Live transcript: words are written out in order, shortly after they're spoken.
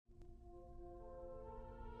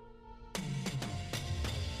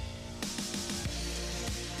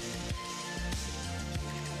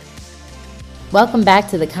Welcome back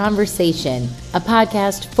to The Conversation, a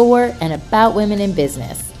podcast for and about women in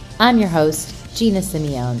business. I'm your host, Gina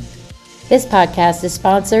Simeone. This podcast is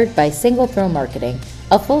sponsored by Single Throw Marketing,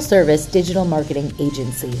 a full-service digital marketing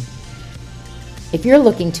agency. If you're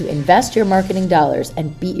looking to invest your marketing dollars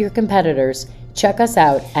and beat your competitors, check us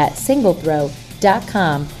out at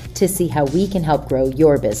singlethrow.com to see how we can help grow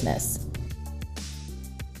your business.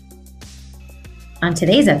 On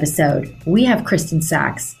today's episode, we have Christen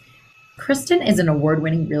Sachs. Christen is an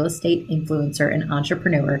award-winning real estate influencer and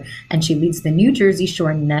entrepreneur, and she leads the New Jersey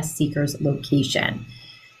Shore Nest Seekers location.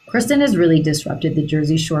 Christen has really disrupted the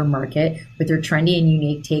Jersey Shore market with her trendy and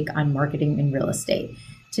unique take on marketing and real estate.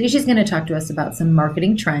 Today, she's going to talk to us about some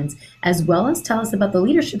marketing trends, as well as tell us about the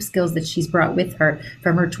leadership skills that she's brought with her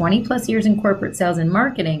from her 20 plus years in corporate sales and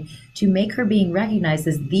marketing to make her being recognized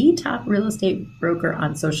as the top real estate broker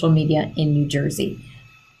on social media in New Jersey.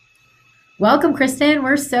 Welcome, Christen.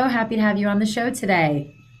 We're so happy to have you on the show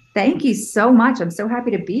today. Thank you so much. I'm so happy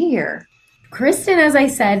to be here. Christen, as I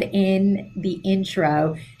said in the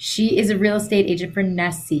intro, she is a real estate agent for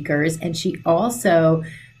Nest Seekers, and she also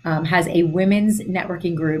has a women's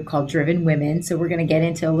networking group called Driven Women. So we're going to get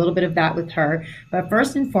into a little bit of that with her. But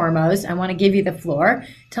first and foremost, I want to give you the floor.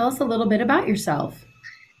 Tell us a little bit about yourself.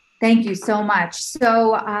 Thank you so much.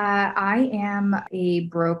 So I am a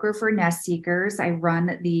broker for Nest Seekers. I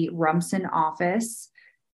run the Rumson office.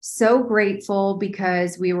 So grateful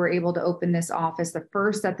because we were able to open this office, the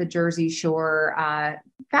first at the Jersey Shore,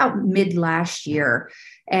 about mid last year.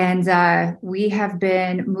 And we have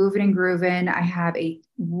been moving and grooving. I have a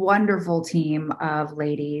wonderful team of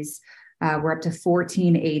ladies. We're up to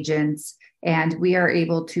 14 agents, and we are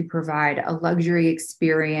able to provide a luxury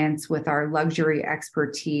experience with our luxury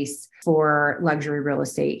expertise for luxury real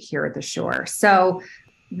estate here at the Shore. So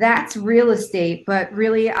that's real estate, but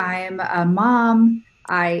really I'm a mom.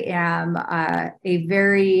 I am a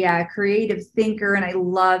very creative thinker, and I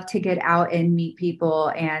love to get out and meet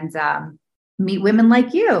people and meet women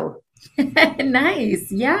like you.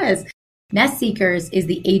 Nice. Yes. Nest Seekers is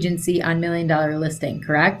the agency on $1 Million Listing,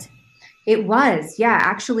 correct? It was. Yeah.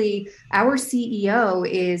 Actually, our CEO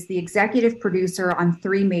is the executive producer on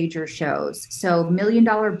 3 major shows. So $1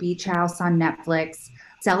 Million Beach House on Netflix,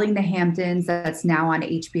 Selling the Hamptons, that's now on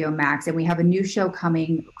HBO Max. And we have a new show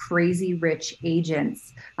coming, Crazy Rich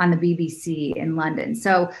Agents, on the BBC in London.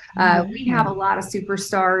 So we have a lot of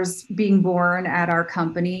superstars being born at our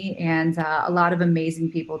company, and a lot of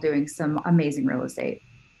amazing people doing some amazing real estate.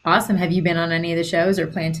 Awesome. Have you been on any of the shows or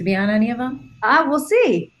plan to be on any of them? We'll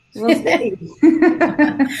see. We'll see.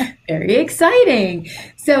 Very exciting.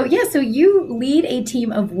 So you lead a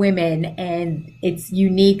team of women, and it's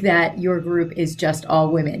unique that your group is just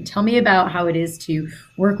all women. Tell me about how it is to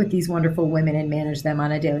work with these wonderful women and manage them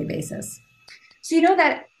on a daily basis. So,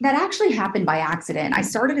 that actually happened by accident. I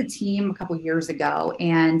started a team a couple years ago,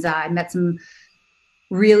 and I met some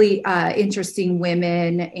really interesting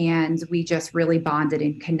women, and we just really bonded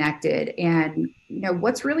and connected. And,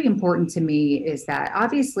 what's really important to me is that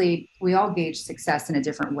obviously we all gauge success in a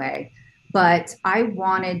different way, but I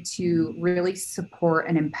wanted to really support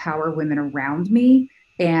and empower women around me.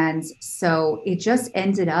 And so it just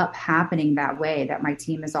ended up happening that way, that my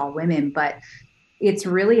team is all women, but it's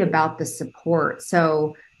really about the support.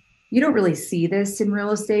 So you don't really see this in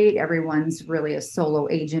real estate. Everyone's really a solo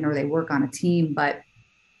agent or they work on a team, but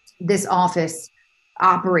this office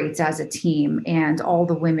operates as a team, and all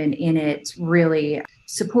the women in it really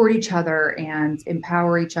support each other and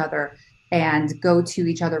empower each other and go to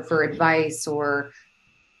each other for advice or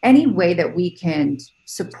any way that we can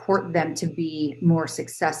support them to be more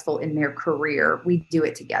successful in their career. We do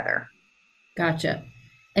it together. Gotcha.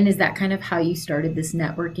 And is that kind of how you started this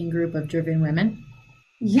networking group of Driven Women?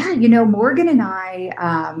 Yeah, Morgan and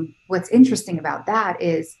I, what's interesting about that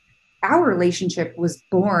is our relationship was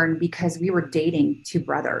born because we were dating 2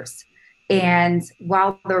 brothers. And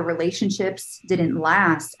while the relationships didn't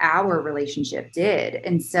last, our relationship did.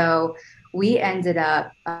 And so we ended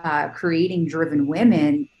up creating Driven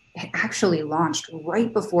Women. It actually launched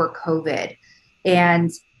right before COVID. And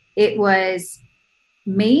it was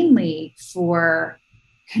mainly for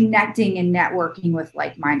connecting and networking with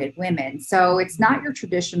like-minded women. So it's not your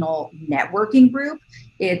traditional networking group.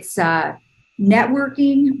 It's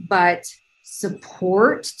networking, but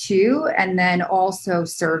support too. And then also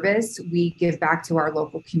service. We give back to our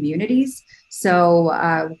local communities.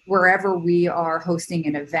 So wherever we are hosting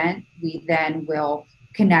an event, we then will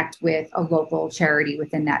connect with a local charity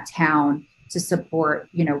within that town to support,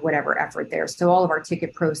 whatever effort there. So all of our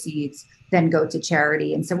ticket proceeds then go to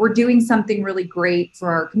charity. And so we're doing something really great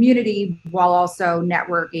for our community while also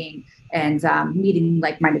networking and meeting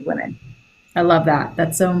like-minded women. I love that.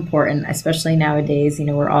 That's so important, especially nowadays.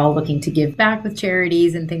 We're all looking to give back with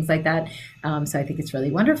charities and things like that. So I think it's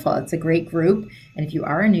really wonderful. It's a great group. And if you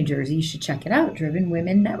are in New Jersey, you should check it out, Driven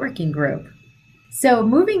Women Networking Group. So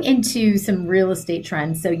moving into some real estate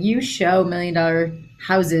trends. So you show $1 million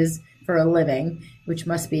houses for a living, which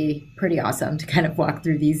must be pretty awesome to kind of walk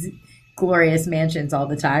through these glorious mansions all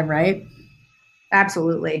the time, right?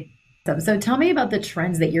 Absolutely. So tell me about the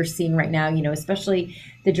trends that you're seeing right now, especially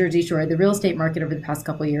the Jersey Shore. The real estate market over the past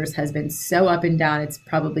couple of years has been so up and down. It's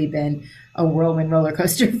probably been a whirlwind roller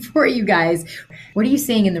coaster for you guys. What are you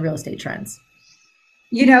seeing in the real estate trends?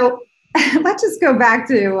 Let's just go back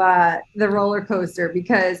to the roller coaster,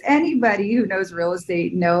 because anybody who knows real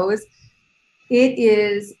estate knows it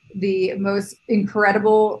is the most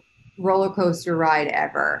incredible roller coaster ride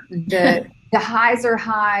ever. The highs are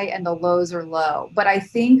high and the lows are low. But I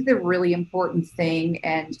think the really important thing,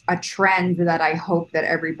 and a trend that I hope that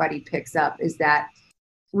everybody picks up, is that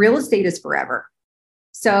real estate is forever.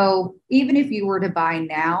 So even if you were to buy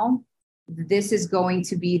now, this is going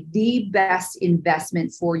to be the best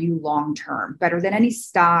investment for you long term, better than any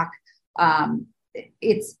stock.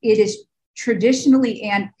 It is traditionally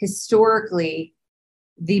and historically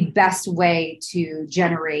the best way to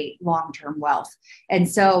generate long-term wealth. And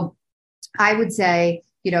so I would say,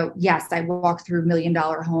 yes, I walk through $1 million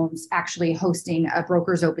homes, actually hosting a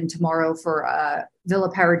broker's open tomorrow for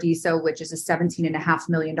Villa Paradiso, which is a $17.5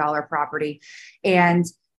 million property. And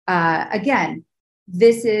again,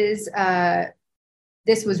 this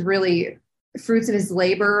was really fruits of his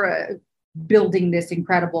labor, building this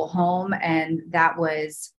incredible home. And that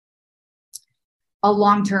was a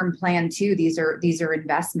long-term plan too. These are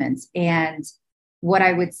investments. And what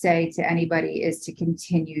I would say to anybody is to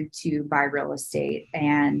continue to buy real estate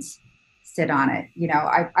and sit on it.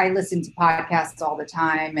 I listen to podcasts all the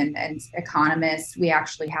time and economists. We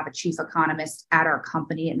actually have a chief economist at our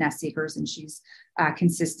company at Nest Seekers, and she's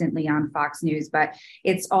consistently on Fox News. But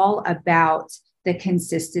it's all about the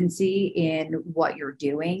consistency in what you're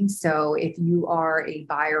doing. So if you are a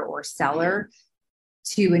buyer or seller,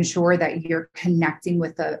 to ensure that you're connecting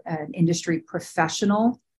with an industry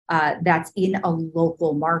professional that's in a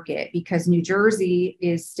local market, because New Jersey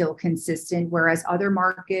is still consistent, whereas other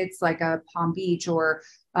markets like a Palm Beach or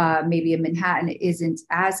maybe a Manhattan isn't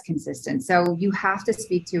as consistent. So you have to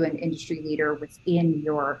speak to an industry leader within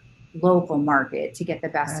your local market to get the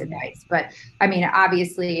best advice. But I mean,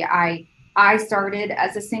 obviously, I started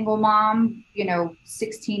as a single mom,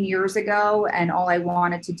 16 years ago, and all I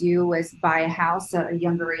wanted to do was buy a house at a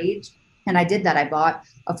younger age. And I did that. I bought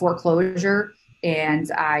a foreclosure and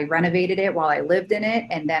I renovated it while I lived in it.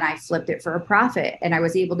 And then I flipped it for a profit. And I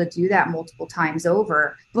was able to do that multiple times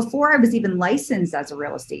over before I was even licensed as a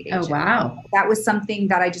real estate agent. Oh, wow. That was something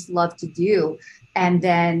that I just loved to do. And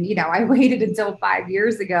then, I waited until 5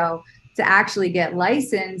 years ago to actually get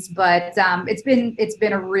licensed. But it's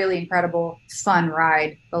been a really incredible, fun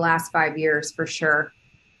ride the last 5 years for sure.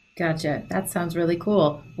 Gotcha. That sounds really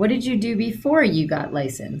cool. What did you do before you got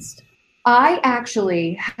licensed? I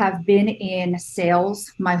actually have been in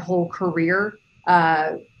sales my whole career,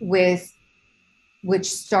 which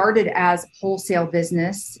started as wholesale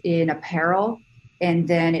business in apparel, and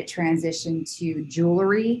then it transitioned to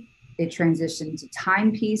jewelry. It transitioned to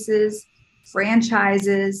timepieces,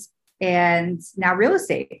 franchises, and now real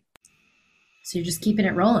estate. So you're just keeping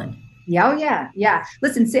it rolling. Yeah, oh yeah.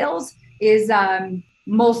 Listen, sales is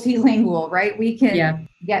multilingual, right? We can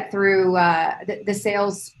get through the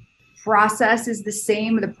sales process is the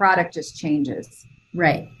same. The product just changes.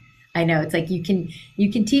 Right. I know. It's like you can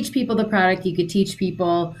teach people the product. You could teach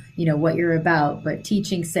people, what you're about, but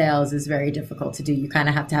teaching sales is very difficult to do. You kind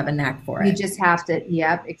of have to have a knack for it. You just have to.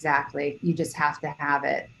 Yep, exactly. You just have to have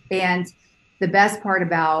it. And the best part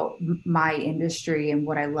about my industry and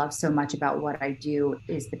what I love so much about what I do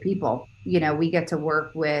is the people. We get to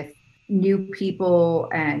work with new people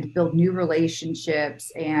and build new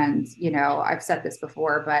relationships. And, I've said this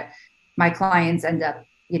before, but my clients end up,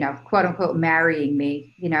 quote unquote, marrying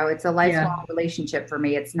me. It's a lifelong relationship for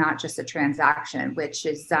me. It's not just a transaction, which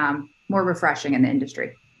is more refreshing in the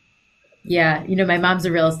industry. Yeah. My mom's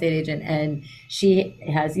a real estate agent, and she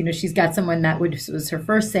has, she's got someone that was her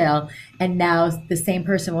first sale, and now the same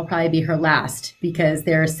person will probably be her last, because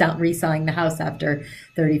they're reselling the house after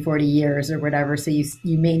 30, 40 years or whatever. So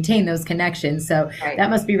you maintain those connections. So that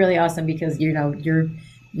must be really awesome, because,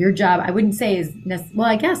 your job, I wouldn't say is, well,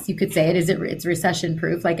 I guess you could say it's recession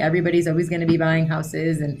proof. Like everybody's always going to be buying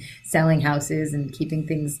houses and selling houses and keeping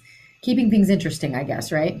things interesting, I guess.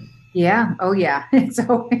 Right. Yeah. Oh, yeah.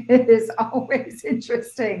 It is always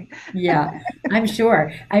interesting. Yeah, I'm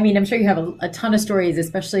sure. I mean, I'm sure you have a ton of stories,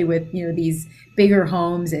 especially with, these bigger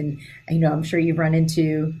homes. And, I'm sure you've run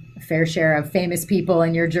into a fair share of famous people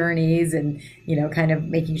in your journeys and, kind of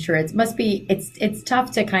making sure it's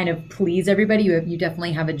tough to kind of please everybody. You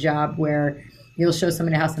definitely have a job where you'll show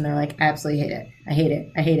someone a house and they're like, I absolutely hate it. I hate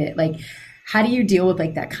it. I hate it. Like, how do you deal with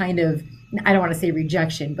like that kind of, I don't want to say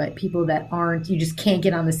rejection, but people that you just can't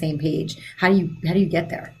get on the same page. How do you get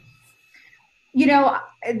there? You know,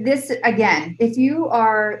 this again, if you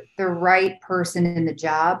are the right person in the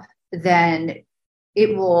job, then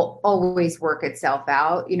it will always work itself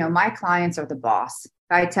out. My clients are the boss.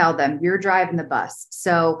 I tell them, you're driving the bus.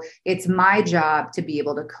 So it's my job to be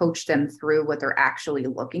able to coach them through what they're actually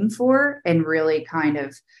looking for and really kind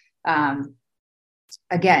of,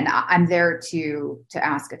 again, I'm there to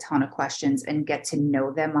ask a ton of questions and get to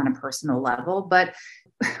know them on a personal level. But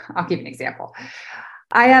I'll give you an example.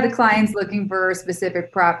 I had a clients looking for a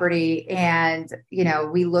specific property and,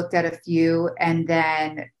 we looked at a few and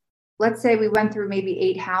then let's say we went through maybe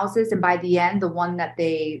 8 houses. And by the end, the one that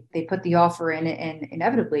they put the offer in and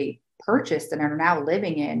inevitably purchased and are now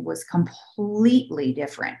living in was completely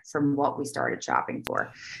different from what we started shopping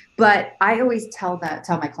for. But I always tell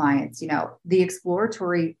my clients, the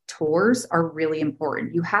exploratory tours are really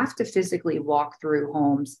important. You have to physically walk through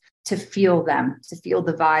homes to feel them, to feel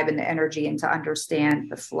the vibe and the energy and to understand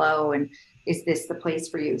the flow. And is this the place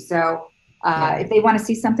for you? So Yeah, if they want to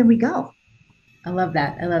see something, we go. I love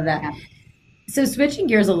that. I love that. Yeah. So switching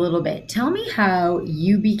gears a little bit, tell me how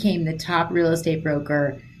you became the top real estate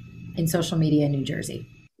broker in social media in New Jersey.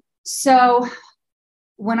 So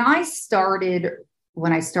when I started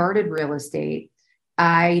real estate,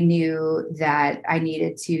 I knew that I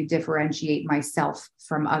needed to differentiate myself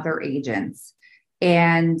from other agents.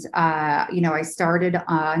 And, I started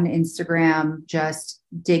on Instagram, just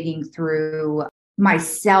digging through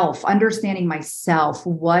myself, understanding myself.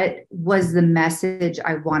 What was the message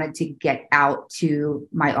I wanted to get out to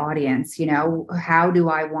my audience? How do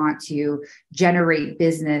I want to generate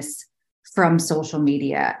business from social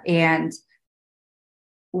media? And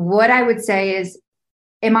what I would say is,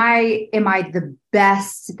 am I the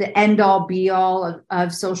best, the end all be all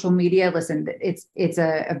of social media? Listen, it's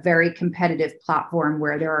a very competitive platform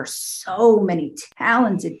where there are so many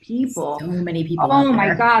talented people. So many people out Oh my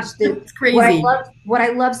there. gosh. It's crazy. What I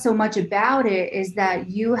love so much about it is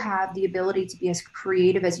that you have the ability to be as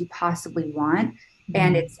creative as you possibly want.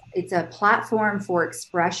 And Mhm. it's a platform for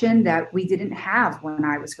expression that we didn't have when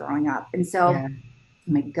I was growing up. And so, Yeah.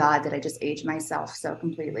 oh my God, did I just age myself so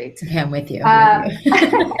completely? It's okay. I'm with you. I'm with Um,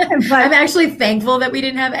 you. I'm but actually thankful that we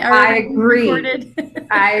didn't have our I interviews agree. recorded.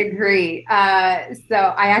 I agree. So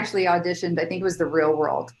I actually auditioned, I think it was The Real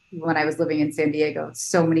World when I was living in San Diego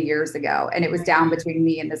so many years ago. And it was down between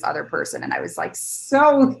me and this other person. And I was like,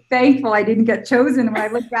 so thankful I didn't get chosen. When I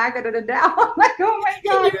look back at it now, I'm like, oh my Can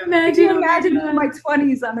you God, can imagine? you Oh my imagine me in my God.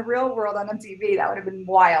 20s on The Real World on MTV? That would have been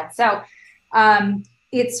wild. So um,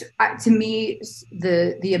 it's to me,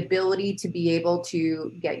 the ability to be able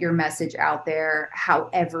to get your message out there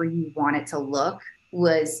however you want it to look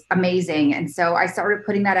was amazing. And so I started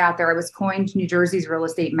putting that out there. I was coined New Jersey's real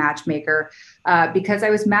estate matchmaker because I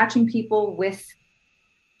was matching people with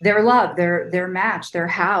their love, their match, their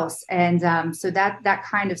house. And so that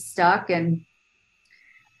kind of stuck. And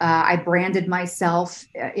I branded myself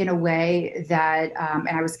in a way that,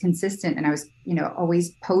 and I was consistent and I was,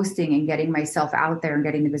 always posting and getting myself out there and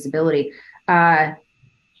getting the visibility.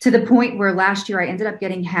 To the point where last year I ended up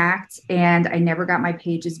getting hacked and I never got my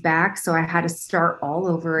pages back. So I had to start all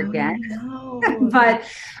over Oh again. no. But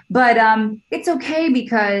it's okay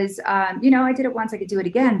because, I did it once, I could do it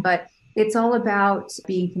again, but it's all about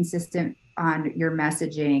being consistent on your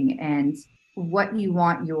messaging and what you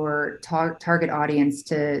want your target audience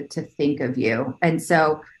to think of you. And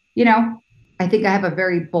so, you know, I think I have a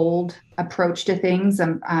very bold approach to things.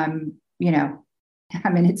 I'm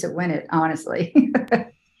in it to win it, honestly.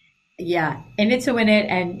 Yeah. And it's to win it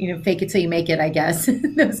and, fake it till you make it, I guess.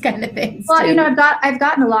 Those kind of things Well, too. I've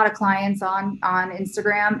gotten a lot of clients on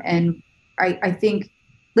Instagram, and I think,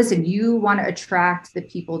 listen, you want to attract the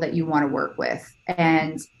people that you want to work with,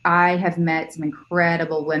 and I have met some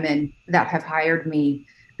incredible women that have hired me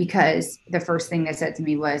because the first thing they said to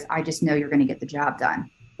me was, "I just know you're going to get the job done."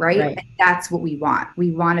 Right? Right. And that's what we want. We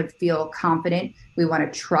want to feel confident. We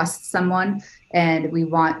want to trust someone, and we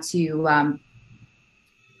want to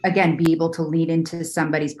again be able to lean into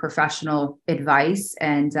somebody's professional advice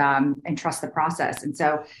and trust the process. And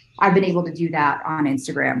so I've been able to do that on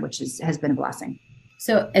Instagram, which has been a blessing.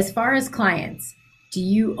 So as far as clients, Do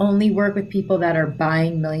you only work with people that are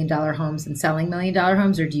buying $1 million homes and selling $1 million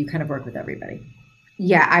homes, or do you kind of work with everybody?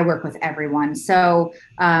 Yeah, I work with everyone. So,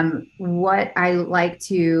 what I like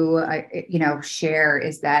to, share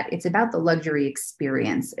is that it's about the luxury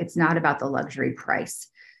experience. It's not about the luxury price.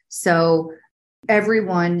 So,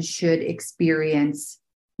 everyone should experience,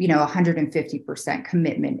 150%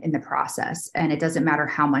 commitment in the process, and it doesn't matter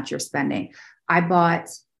how much you're spending. I bought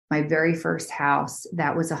my very first house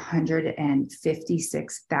that was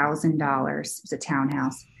 $156,000. It was a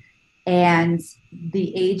townhouse, and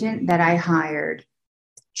the agent that I hired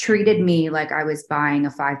treated me like I was buying a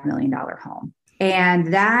 $5 million home.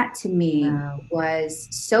 And that to me Wow. was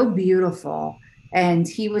so beautiful. And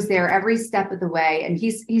he was there every step of the way. And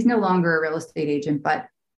he's no longer a real estate agent, but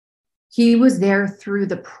he was there through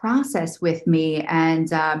the process with me and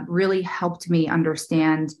really helped me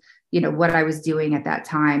understand, what I was doing at that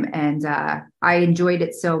time. And I enjoyed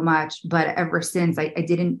it so much. But ever since, I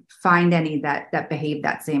didn't find any that behaved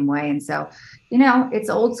that same way. And so, it's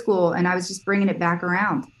old school, and I was just bringing it back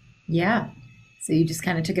around. Yeah. So you just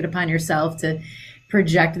kind of took it upon yourself to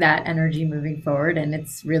project that energy moving forward, and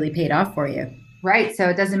it's really paid off for you. Right. So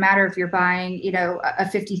it doesn't matter if you're buying, a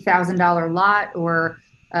 $50,000 lot or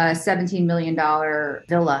a $17 million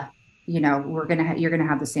villa, you're going to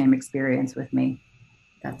have the same experience with me.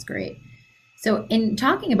 That's great. So, in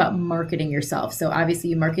talking about marketing yourself, so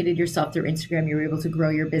obviously you marketed yourself through Instagram, you were able to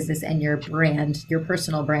grow your business and your brand, your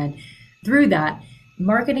personal brand through that.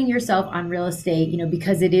 Marketing yourself on real estate,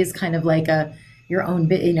 because it is kind of like your own,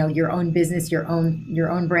 your own business, your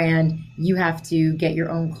own brand. You have to get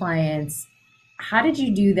your own clients. How did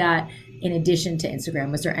you do that in addition to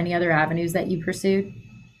Instagram? Was there any other avenues that you pursued?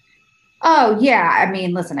 Oh yeah. I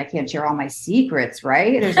mean, listen, I can't share all my secrets,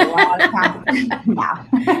 right? There's a lot of competition now.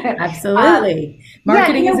 Absolutely. Yeah,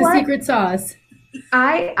 Marketing is a secret sauce.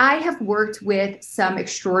 I have worked with some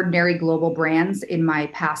extraordinary global brands in my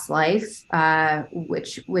past life,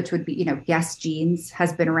 which would be, Guess Jeans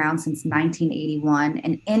has been around since 1981,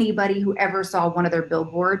 and anybody who ever saw one of their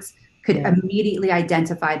billboards could Yeah. immediately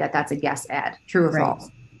identify that that's a Guess ad, true or Right.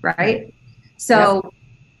 false, right? Right. Yep. So,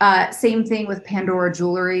 same thing with Pandora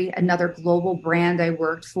Jewelry, another global brand I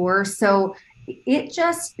worked for. So it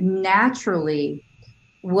just naturally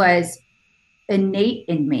was innate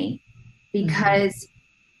in me Hmm. because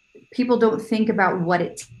people don't think about what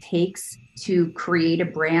it takes to create a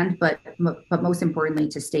brand, but most importantly,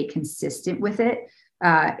 to stay consistent with it.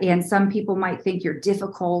 And some people might think you're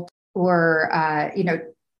difficult or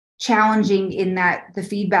challenging in that the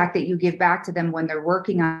feedback that you give back to them when they're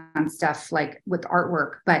working on stuff like with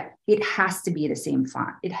artwork, but it has to be the same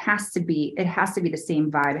font. It has to be the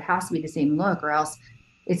same vibe. It has to be the same look, or else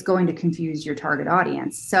it's going to confuse your target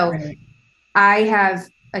audience. So Right. I have,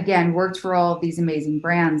 again, worked for all of these amazing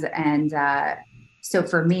brands. And so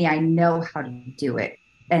for me, I know how to do it.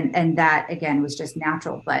 And that, again, was just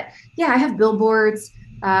natural. But yeah, I have billboards.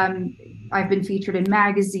 Um, I've been featured in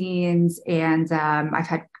magazines, and I've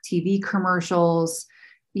had TV commercials.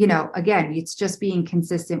 Again, it's just being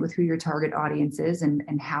consistent with who your target audience is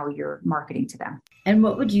and how you're marketing to them. And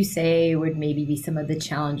what would you say would maybe be some of the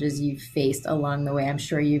challenges you've faced along the way? I'm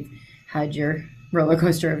sure you've had your roller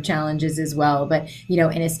coaster of challenges as well, but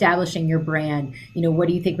in establishing your brand, what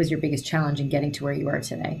do you think was your biggest challenge in getting to where you are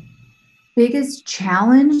today? Biggest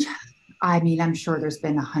challenge? I mean, I'm sure there's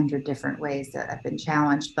been 100 different ways that I've been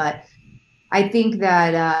challenged, but I think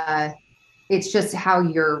that it's just how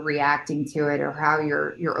you're reacting to it or how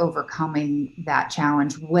you're overcoming that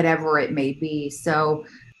challenge, whatever it may be. So,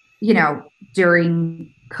 you know,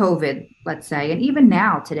 during COVID, let's say, and even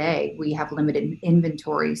now today, we have limited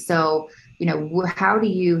inventory. So, how do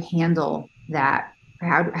you handle that?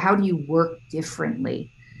 How do you work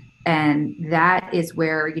differently? And that is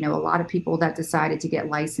where, a lot of people that decided to get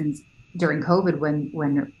licensed during COVID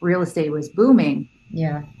when real estate was booming.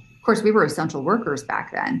 Yeah, of Of course, we were essential workers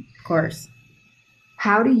back then. course.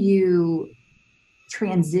 How do you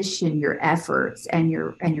transition your efforts and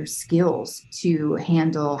your skills to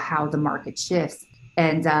handle how the market shifts?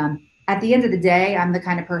 And at the end of the day, I'm the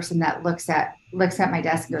kind of person that looks at my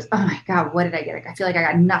desk and goes, "Oh my God, what did I get? I feel like I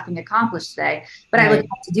got nothing accomplished today." But I look at Right.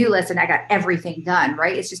 my to-do list and I got everything done.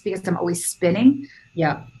 Right? It's just because I'm always spinning,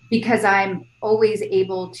 Yeah. because I'm always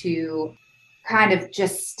able to kind of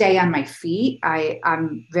just stay on my feet.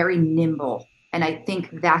 I'm very nimble. And I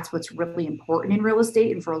think that's what's really important in real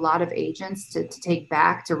estate, and for a lot of agents to take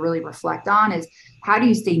back, to really reflect on, is how do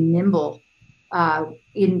you stay nimble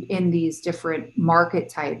in these different market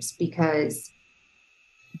types, because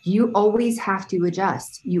you always have to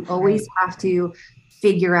adjust. You Right. always have to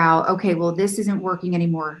figure out, okay, well, this isn't working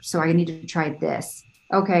anymore, so I need to try this.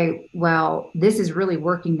 okay, well, this is really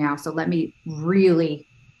working now. So let me really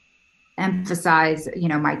emphasize,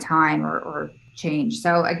 my time or change.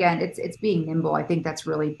 So again, it's being nimble. I think that's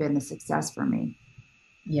really been the success for me.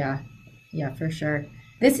 Yeah, yeah, for sure.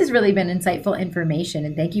 This has really been insightful information,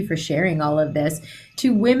 and thank you for sharing all of this.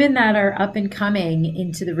 To women that are up and coming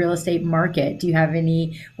into the real estate market, do you have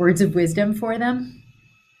any words of wisdom for them?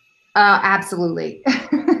 Absolutely.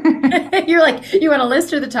 You're like, you want a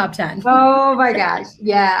list or the top 10? Oh my gosh.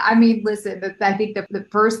 Yeah. I mean, listen, I think the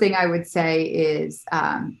first thing I would say is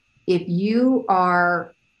if you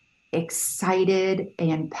are excited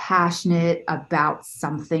and passionate about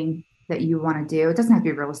something that you want to do, it doesn't have to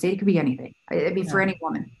be real estate, it could be anything. I mean, for Yeah. any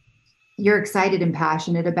woman, you're excited and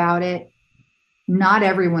passionate about it. Not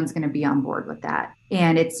everyone's going to be on board with that.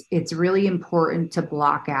 And it's really important to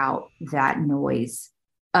block out that noise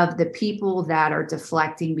of the people that are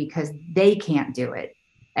deflecting because they can't do it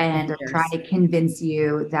The and are trying haters. to convince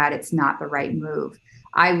you that it's not the right move.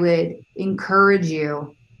 I would encourage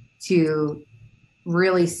you to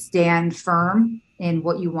really stand firm in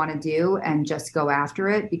what you want to do and just go after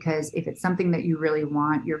it, because if it's something that you really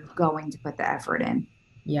want, you're going to put the effort in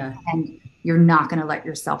Yeah. and you're not going to let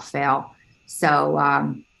yourself fail.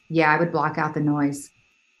 So, yeah, I would block out the noise.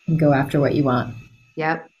 And go after what you want.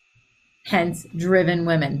 Yep. Hence, driven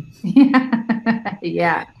women.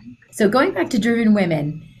 Yeah. So, going back to driven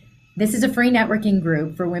women, this is a free networking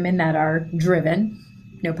group for women that are driven,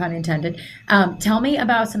 no pun intended. Tell me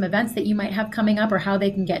about some events that you might have coming up or how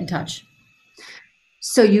they can get in touch.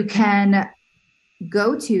 So you can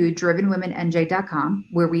go to drivenwomennj.com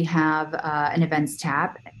where we have an events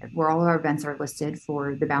tab where all of our events are listed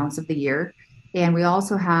for the balance of the year. And we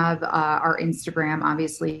also have our Instagram,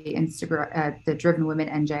 obviously Instagram, the Driven Women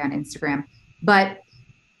NJ on Instagram. But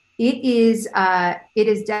it is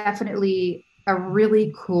definitely a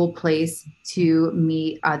really cool place to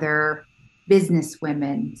meet other business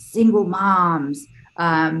women, single moms,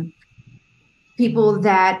 people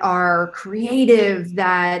that are creative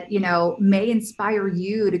that may inspire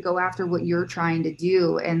you to go after what you're trying to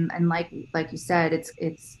do. And like you said, it's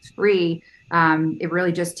free. It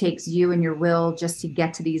really just takes you and your will just to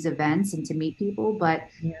get to these events and to meet people. But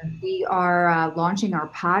Yeah. we are launching our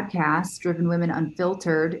podcast, Driven Women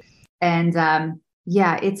Unfiltered, and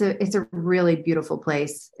yeah, it's a really beautiful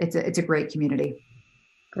place. It's a great community.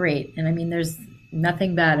 Great. And I mean, there's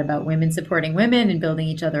nothing bad about women supporting women and building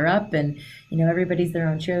each other up. And, everybody's their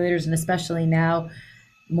own cheerleaders. And especially now,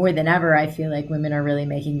 more than ever, I feel like women are really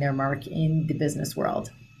making their mark in the business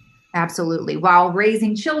world. Absolutely, while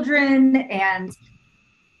raising children and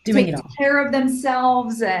Doing it taking all. care of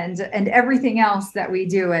themselves and everything else that we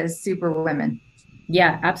do as super women.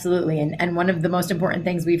 Yeah, absolutely. And one of the most important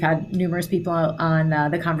things, we've had numerous people on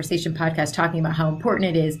the Conversation podcast talking about how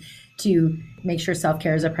important it is to make sure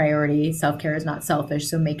self-care is a priority. Self-care is not selfish.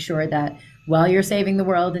 So make sure that while you're saving the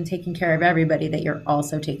world and taking care of everybody, that you're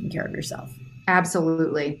also taking care of yourself.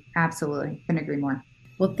 Absolutely. Absolutely. Couldn't agree more.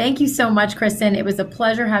 Well, thank you so much, Christen. It was a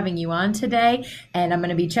pleasure having you on today. And I'm going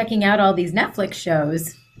to be checking out all these Netflix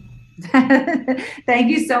shows. Thank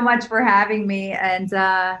you so much for having me, and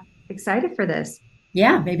excited for this.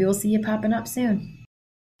 Yeah, maybe we'll see you popping up soon.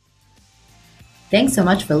 Thanks so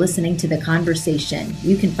much for listening to The Conversation.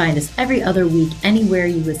 You can find us every other week anywhere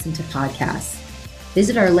you listen to podcasts.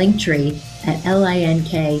 Visit our link tree at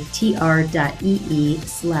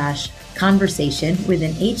linktr.ee/conversation with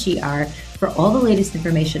an HER for all the latest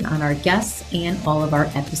information on our guests and all of our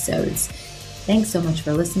episodes. Thanks so much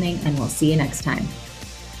for listening, and we'll see you next time.